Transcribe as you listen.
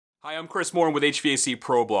Hi, I'm Chris Moore with HVAC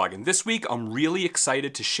Pro Blog, and this week I'm really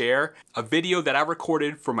excited to share a video that I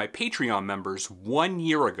recorded for my Patreon members 1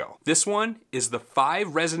 year ago. This one is the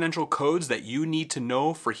 5 residential codes that you need to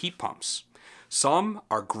know for heat pumps. Some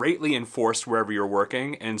are greatly enforced wherever you're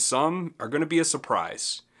working, and some are going to be a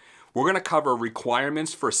surprise. We're going to cover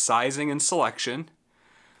requirements for sizing and selection,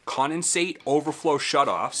 condensate overflow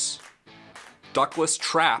shutoffs, ductless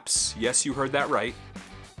traps, yes you heard that right,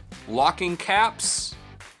 locking caps,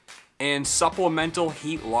 and supplemental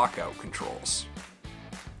heat lockout controls.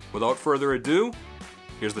 Without further ado,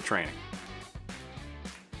 here's the training.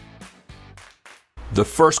 The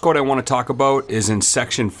first code I want to talk about is in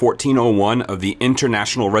section 1401 of the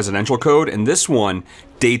International Residential Code, and this one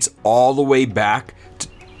dates all the way back to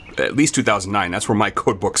at least 2009. That's where my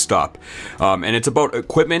code books stop. And it's about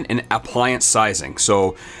equipment and appliance sizing.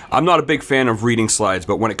 So I'm not a big fan of reading slides,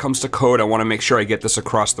 but when it comes to code, I want to make sure I get this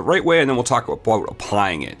across the right way, and then we'll talk about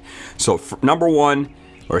applying it. So number 1,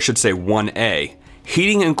 or I should say 1A,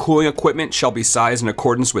 heating and cooling equipment shall be sized in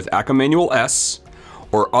accordance with ACA Manual S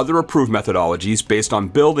or other approved methodologies based on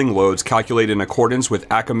building loads calculated in accordance with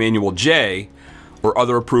ACA Manual J or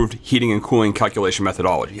other approved heating and cooling calculation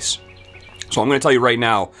methodologies. So I'm going to tell you right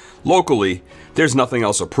now, locally, there's nothing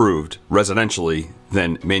else approved residentially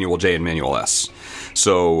than Manual J and Manual S.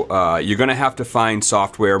 So you're going to have to find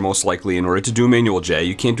software most likely in order to do Manual J.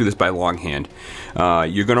 You can't do this by longhand.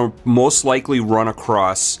 You're going to most likely run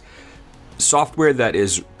across software that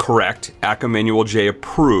is correct, ACA Manual J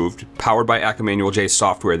approved, powered by ACA Manual J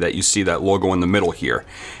software that you see that logo in the middle here.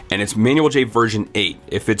 And it's Manual J version 8.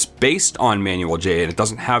 If it's based on Manual J and it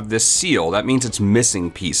doesn't have this seal, that means it's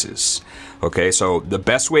missing pieces. Okay, so the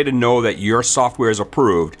best way to know that your software is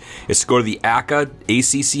approved is to go to the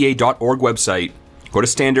acca.org website, go to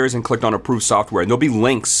standards and click on approved software, and there'll be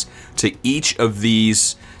links to each of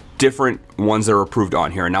these different ones that are approved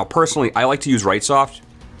on here. Now personally, I like to use RightSoft.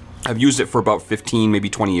 I've used it for about 15, maybe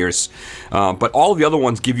 20 years, but all of the other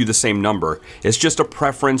ones give you the same number. It's just a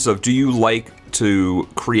preference of, do you like to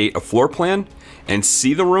create a floor plan and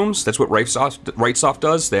see the rooms? That's what RightSoft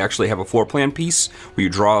does. They actually have a floor plan piece where you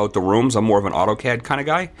draw out the rooms. I'm more of an AutoCAD kind of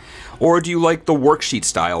guy. Or do you like the worksheet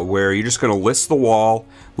style where you're just going to list the wall,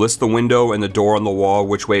 list the window and the door on the wall,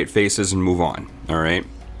 which way it faces, and move on, all right?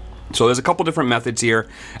 So there's a couple different methods here.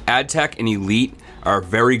 AdTech and Elite are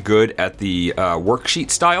very good at the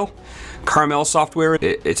worksheet style. Carmel software,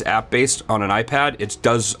 it's app-based on an iPad. It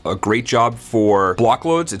does a great job for block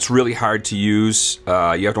loads. It's really hard to use.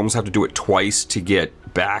 You almost have to do it twice to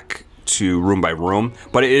get back to room by room,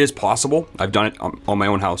 but it is possible. I've done it on my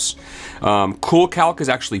own house. CoolCalc is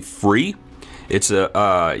actually free. It's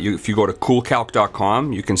if you go to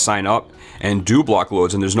coolcalc.com, you can sign up and do block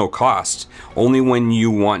loads, and there's no cost. Only when you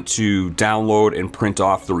want to download and print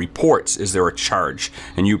off the reports is there a charge,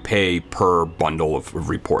 and you pay per bundle of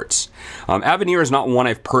reports. Avenir is not one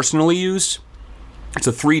I've personally used. It's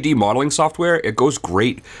a 3D modeling software. It goes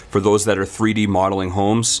great for those that are 3D modeling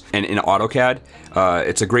homes and in AutoCAD.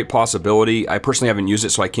 It's a great possibility. I personally haven't used it,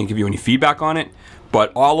 so I can't give you any feedback on it.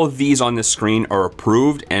 But all of these on this screen are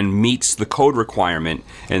approved and meets the code requirement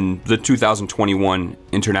in the 2021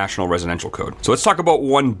 International Residential Code. So let's talk about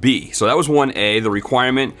 1B. So that was 1A, the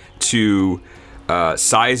requirement to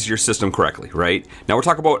size your system correctly, right? Now we're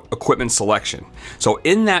talking about equipment selection. So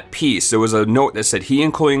in that piece, there was a note that said heating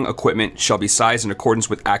and cooling equipment shall be sized in accordance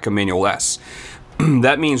with ACA Manual S.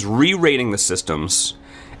 That means re-rating the systems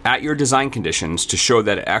at your design conditions to show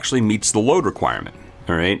that it actually meets the load requirement.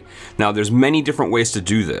 All right. Now there's many different ways to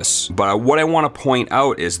do this, but what I want to point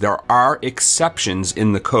out is there are exceptions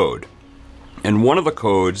in the code. And one of the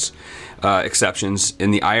code's exceptions in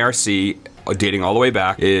the IRC, dating all the way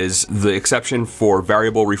back, is the exception for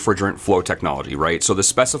variable refrigerant flow technology, right? So the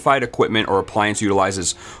specified equipment or appliance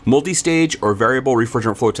utilizes multi-stage or variable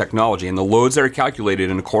refrigerant flow technology, and the loads that are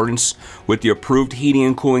calculated in accordance with the approved heating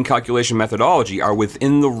and cooling calculation methodology are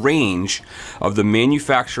within the range of the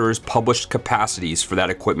manufacturer's published capacities for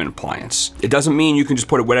that equipment appliance. It doesn't mean you can just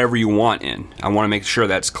put it whatever you want in. I want to make sure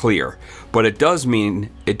that's clear. But it does mean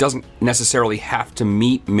it doesn't necessarily have to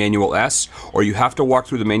meet Manual S, or you have to walk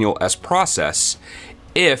through the Manual S process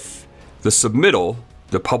if the submittal,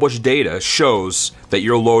 the published data, shows that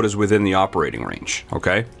your load is within the operating range,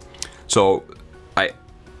 okay? So I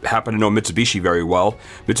happen to know Mitsubishi very well.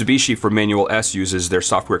 Mitsubishi for Manual S uses their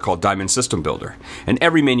software called Diamond System Builder. And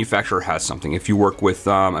every manufacturer has something. If you work with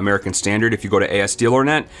American Standard, if you go to AS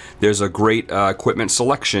DealerNet, there's a great equipment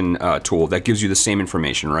selection tool that gives you the same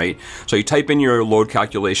information, right? So you type in your load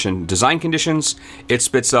calculation design conditions, it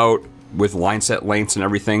spits out with line set lengths and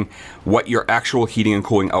everything, what your actual heating and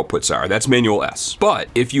cooling outputs are. That's Manual S. But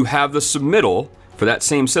if you have the submittal for that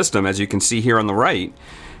same system, as you can see here on the right,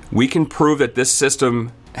 we can prove that this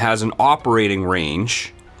system has an operating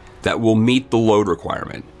range that will meet the load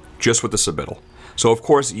requirement just with the submittal. So of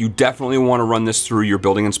course, you definitely want to run this through your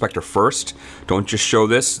building inspector first. Don't just show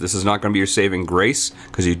this. This is not going to be your saving grace,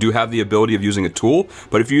 because you do have the ability of using a tool.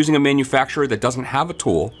 But if you're using a manufacturer that doesn't have a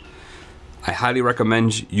tool, I highly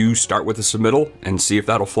recommend you start with a submittal and see if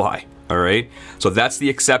that'll fly. All right, so that's the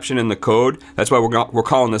exception in the code. That's why we're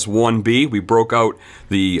calling this 1B. We broke out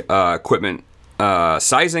the equipment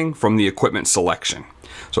sizing from the equipment selection.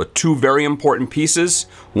 So two very important pieces.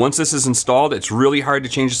 Once this is installed, it's really hard to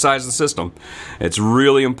change the size of the system. It's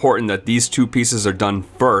really important that these two pieces are done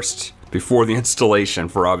first before the installation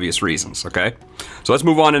for obvious reasons, okay? So let's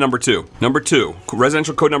move on to number two. Number two,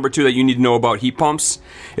 residential code number two that you need to know about heat pumps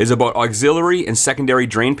is about auxiliary and secondary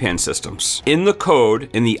drain pan systems. In the code,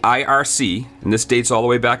 in the IRC, and this dates all the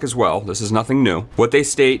way back as well, this is nothing new, what they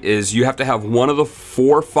state is you have to have one of the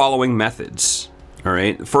four following methods. All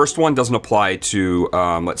right, the first one doesn't apply to,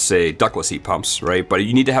 let's say, ductless heat pumps, right? But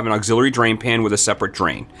you need to have an auxiliary drain pan with a separate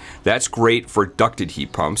drain. That's great for ducted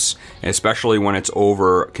heat pumps, especially when it's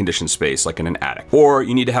over conditioned space, like in an attic. Or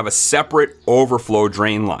you need to have a separate overflow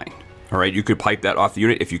drain line. All right, you could pipe that off the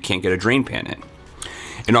unit if you can't get a drain pan in.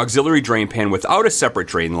 An auxiliary drain pan without a separate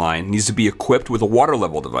drain line needs to be equipped with a water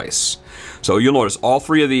level device. So you'll notice all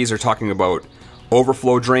three of these are talking about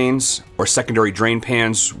overflow drains or secondary drain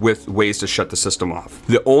pans with ways to shut the system off.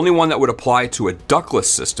 The only one that would apply to a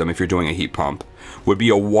ductless system, if you're doing a heat pump, would be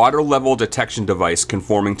a water level detection device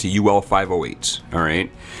conforming to UL 508, all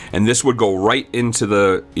right? And this would go right into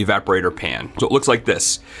the evaporator pan. So it looks like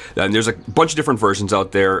this. And there's a bunch of different versions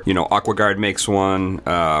out there. You know, AquaGuard makes one,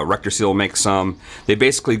 RectorSeal makes some. They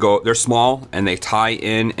basically go, they're small and they tie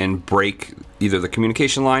in and break either the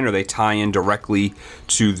communication line or they tie in directly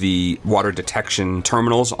to the water detection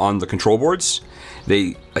terminals on the control boards.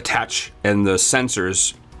 They attach and the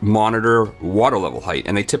sensors monitor water level height,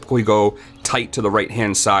 and they typically go tight to the right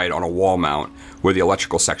hand side on a wall mount where the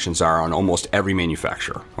electrical sections are on almost every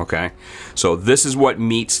manufacturer, okay? So this is what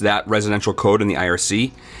meets that residential code in the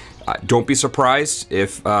IRC. Don't be surprised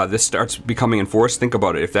if this starts becoming enforced. Think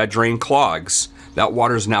about it. If that drain clogs, that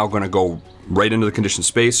water is now going to go right into the conditioned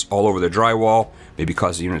space, all over the drywall, maybe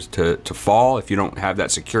cause the units to fall if you don't have that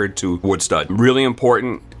secured to wood stud. Really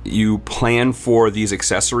important, you plan for these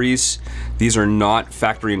accessories. These are not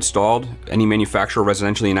factory installed. Any manufacturer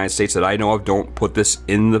residentially in the United States that I know of don't put this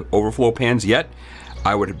in the overflow pans yet.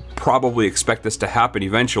 I would probably expect this to happen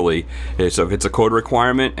eventually. So if it's a code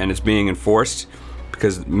requirement and it's being enforced,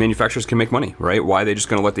 because manufacturers can make money, right? Why are they just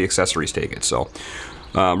gonna let the accessories take it? So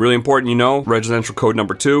really important, you know, residential code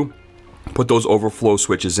number 2, put those overflow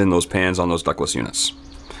switches in those pans on those ductless units.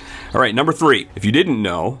 All right, number 3, if you didn't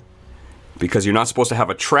know, because you're not supposed to have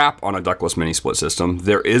a trap on a ductless mini split system,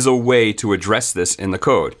 there is a way to address this in the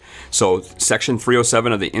code. So section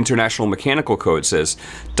 307 of the International Mechanical Code says,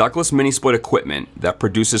 ductless mini split equipment that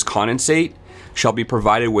produces condensate shall be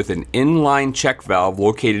provided with an inline check valve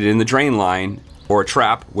located in the drain line or a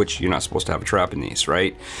trap, which you're not supposed to have a trap in these,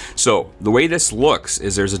 right? So the way this looks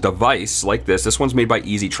is there's a device like this. This one's made by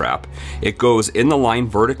Easy Trap. It goes in the line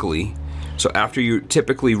vertically. So after you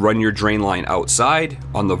typically run your drain line outside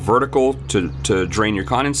on the vertical to drain your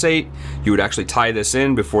condensate, you would actually tie this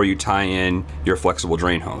in before you tie in your flexible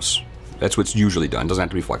drain hose. That's what's usually done. It doesn't have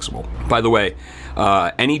to be flexible. By the way,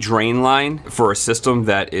 any drain line for a system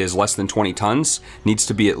that is less than 20 tons needs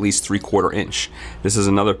to be at least 3/4 inch. This is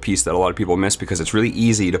another piece that a lot of people miss because it's really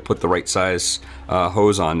easy to put the right size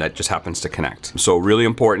hose on that just happens to connect. So really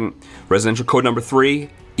important. Residential code number 3,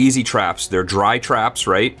 Easy Traps. They're dry traps,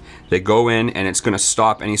 right? They go in and it's gonna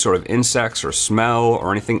stop any sort of insects or smell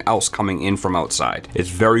or anything else coming in from outside. It's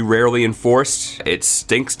very rarely enforced. It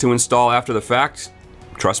stinks to install after the fact.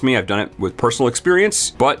 Trust me, I've done it with personal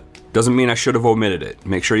experience, but doesn't mean I should have omitted it.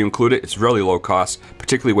 Make sure you include it. It's really low cost,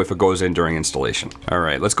 particularly if it goes in during installation. All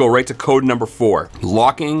right, let's go right to code number 4.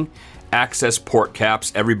 Locking access port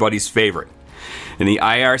caps, everybody's favorite. In the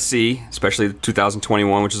IRC, especially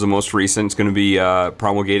 2021, which is the most recent, it's gonna be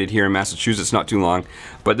promulgated here in Massachusetts not too long,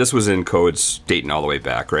 but this was in codes dating all the way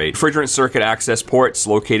back, right? Refrigerant circuit access ports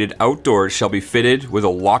located outdoors shall be fitted with a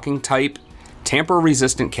locking type,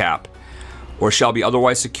 tamper-resistant cap, or shall be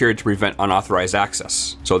otherwise secured to prevent unauthorized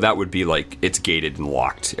access. So that would be like it's gated and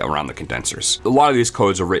locked around the condensers. A lot of these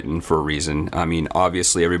codes are written for a reason. I mean,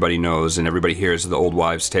 obviously everybody knows and everybody hears the old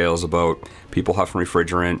wives' tales about people huffing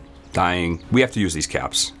refrigerant, dying. We have to use these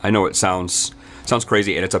caps. I know it sounds Sounds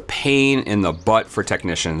crazy, and it's a pain in the butt for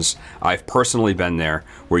technicians. I've personally been there,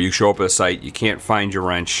 where you show up at a site, you can't find your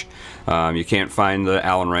wrench, you can't find the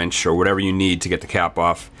Allen wrench or whatever you need to get the cap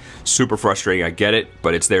off. Super frustrating, I get it,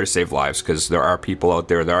 but it's there to save lives, because there are people out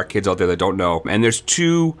there, there are kids out there that don't know. And there's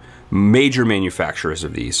two major manufacturers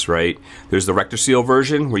of these, right? There's the Rector Seal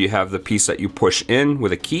version, where you have the piece that you push in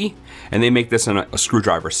with a key, and they make this in a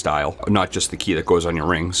screwdriver style, not just the key that goes on your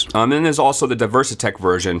rings. And then there's also the Diversitech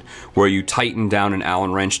version, where you tighten down an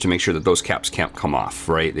Allen wrench to make sure that those caps can't come off,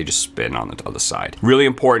 right? They just spin on the other side. Really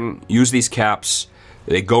important, use these caps.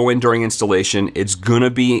 They go in during installation. It's gonna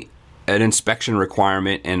be an inspection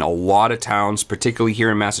requirement in a lot of towns, particularly here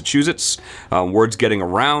in Massachusetts. Word's getting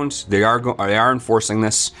around. They are enforcing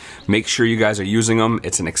this. Make sure you guys are using them.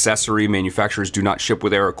 It's an accessory. Manufacturers do not ship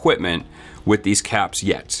with their equipment with these caps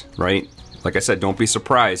yet, right? Like I said, don't be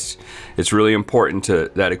surprised. It's really important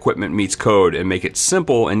that equipment meets code and make it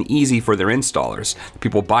simple and easy for their installers,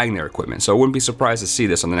 people buying their equipment. So I wouldn't be surprised to see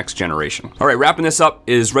this on the next generation. All right, wrapping this up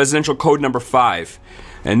is residential code number 5.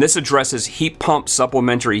 And this addresses heat pump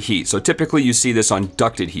supplementary heat. So typically you see this on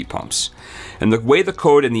ducted heat pumps. And the way the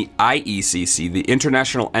code in the IECC, the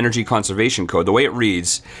International Energy Conservation Code, the way it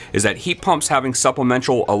reads is that heat pumps having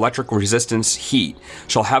supplemental electrical resistance heat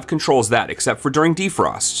shall have controls that, except for during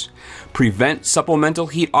defrosts, prevent supplemental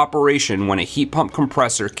heat operation when a heat pump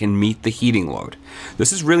compressor can meet the heating load.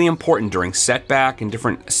 This is really important during setback and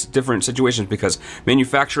different situations, because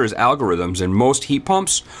manufacturers' algorithms and most heat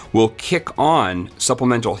pumps will kick on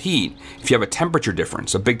supplemental heat if you have a temperature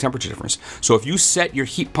difference, a big temperature difference. So if you set your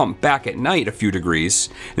heat pump back at night a few degrees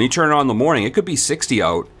and you turn it on in the morning, it could be 60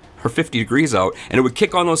 out or 50 degrees out, and it would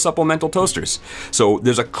kick on those supplemental toasters. So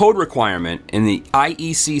there's a code requirement in the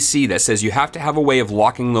IECC that says you have to have a way of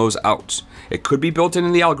locking those out. It could be built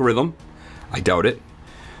in the algorithm. I doubt it.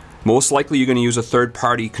 Most likely you're going to use a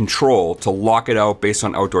third-party control to lock it out based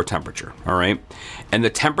on outdoor temperature, all right? And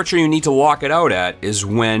the temperature you need to lock it out at is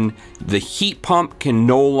when the heat pump can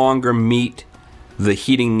no longer meet the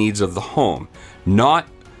heating needs of the home, not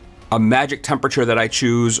a magic temperature that I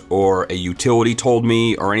choose or a utility told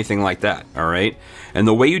me or anything like that, all right? And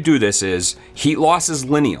the way you do this is heat loss is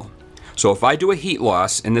lineal. So if I do a heat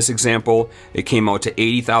loss, in this example, it came out to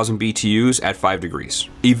 80,000 BTUs at 5 degrees.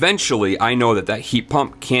 Eventually, I know that that heat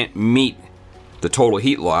pump can't meet the total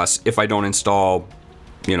heat loss if I don't install,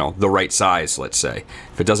 you know, the right size, let's say,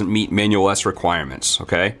 if it doesn't meet manual S requirements,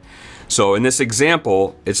 okay? So in this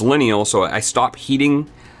example, it's lineal, so I stop heating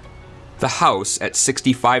the house at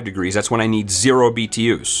 65 degrees. That's when I need 0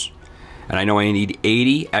 BTUs. And I know I need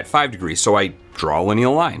 80 at 5 degrees, so I draw a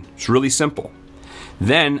lineal line. It's really simple.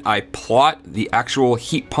 Then I plot the actual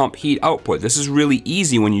heat pump heat output. This is really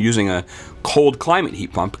easy when you're using a cold climate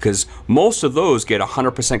heat pump, because most of those get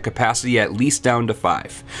 100% capacity, at least down to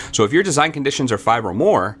 5. So if your design conditions are 5 or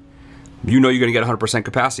more, you know you're gonna get 100%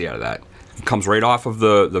 capacity out of that. It comes right off of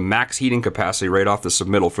the max heating capacity, right off the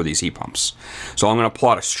submittal for these heat pumps. So I'm gonna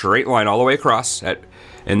plot a straight line all the way across.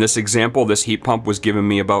 In this example, this heat pump was giving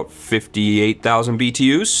me about 58,000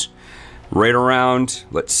 BTUs. Right around,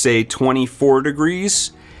 let's say 24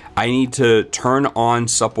 degrees, I need to turn on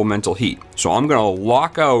supplemental heat. So I'm gonna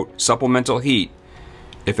lock out supplemental heat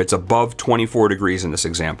if it's above 24 degrees in this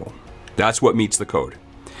example. That's what meets the code.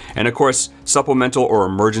 And of course, supplemental or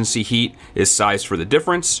emergency heat is sized for the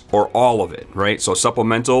difference or all of it, right? So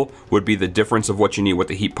supplemental would be the difference of what you need, what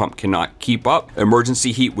the heat pump cannot keep up.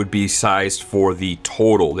 Emergency heat would be sized for the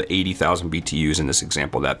total, the 80,000 BTUs in this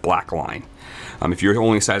example, that black line. If you're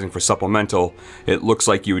only sizing for supplemental, it looks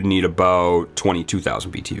like you would need about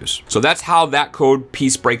 22,000 BTUs. So that's how that code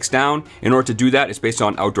piece breaks down. In order to do that, it's based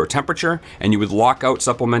on outdoor temperature, and you would lock out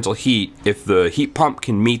supplemental heat if the heat pump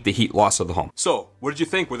can meet the heat loss of the home. So what did you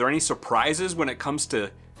think? Were there any surprises when it comes to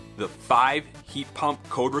the 5 heat pump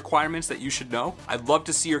code requirements that you should know? I'd love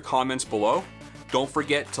to see your comments below. Don't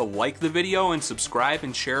forget to like the video and subscribe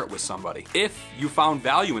and share it with somebody. If you found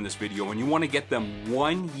value in this video and you want to get them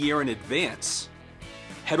 1 year in advance,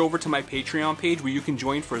 head over to my Patreon page where you can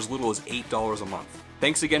join for as little as $8 a month.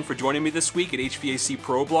 Thanks again for joining me this week at HVAC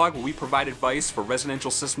Pro Blog, where we provide advice for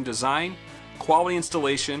residential system design, quality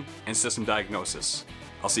installation, and system diagnosis.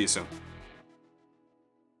 I'll see you soon.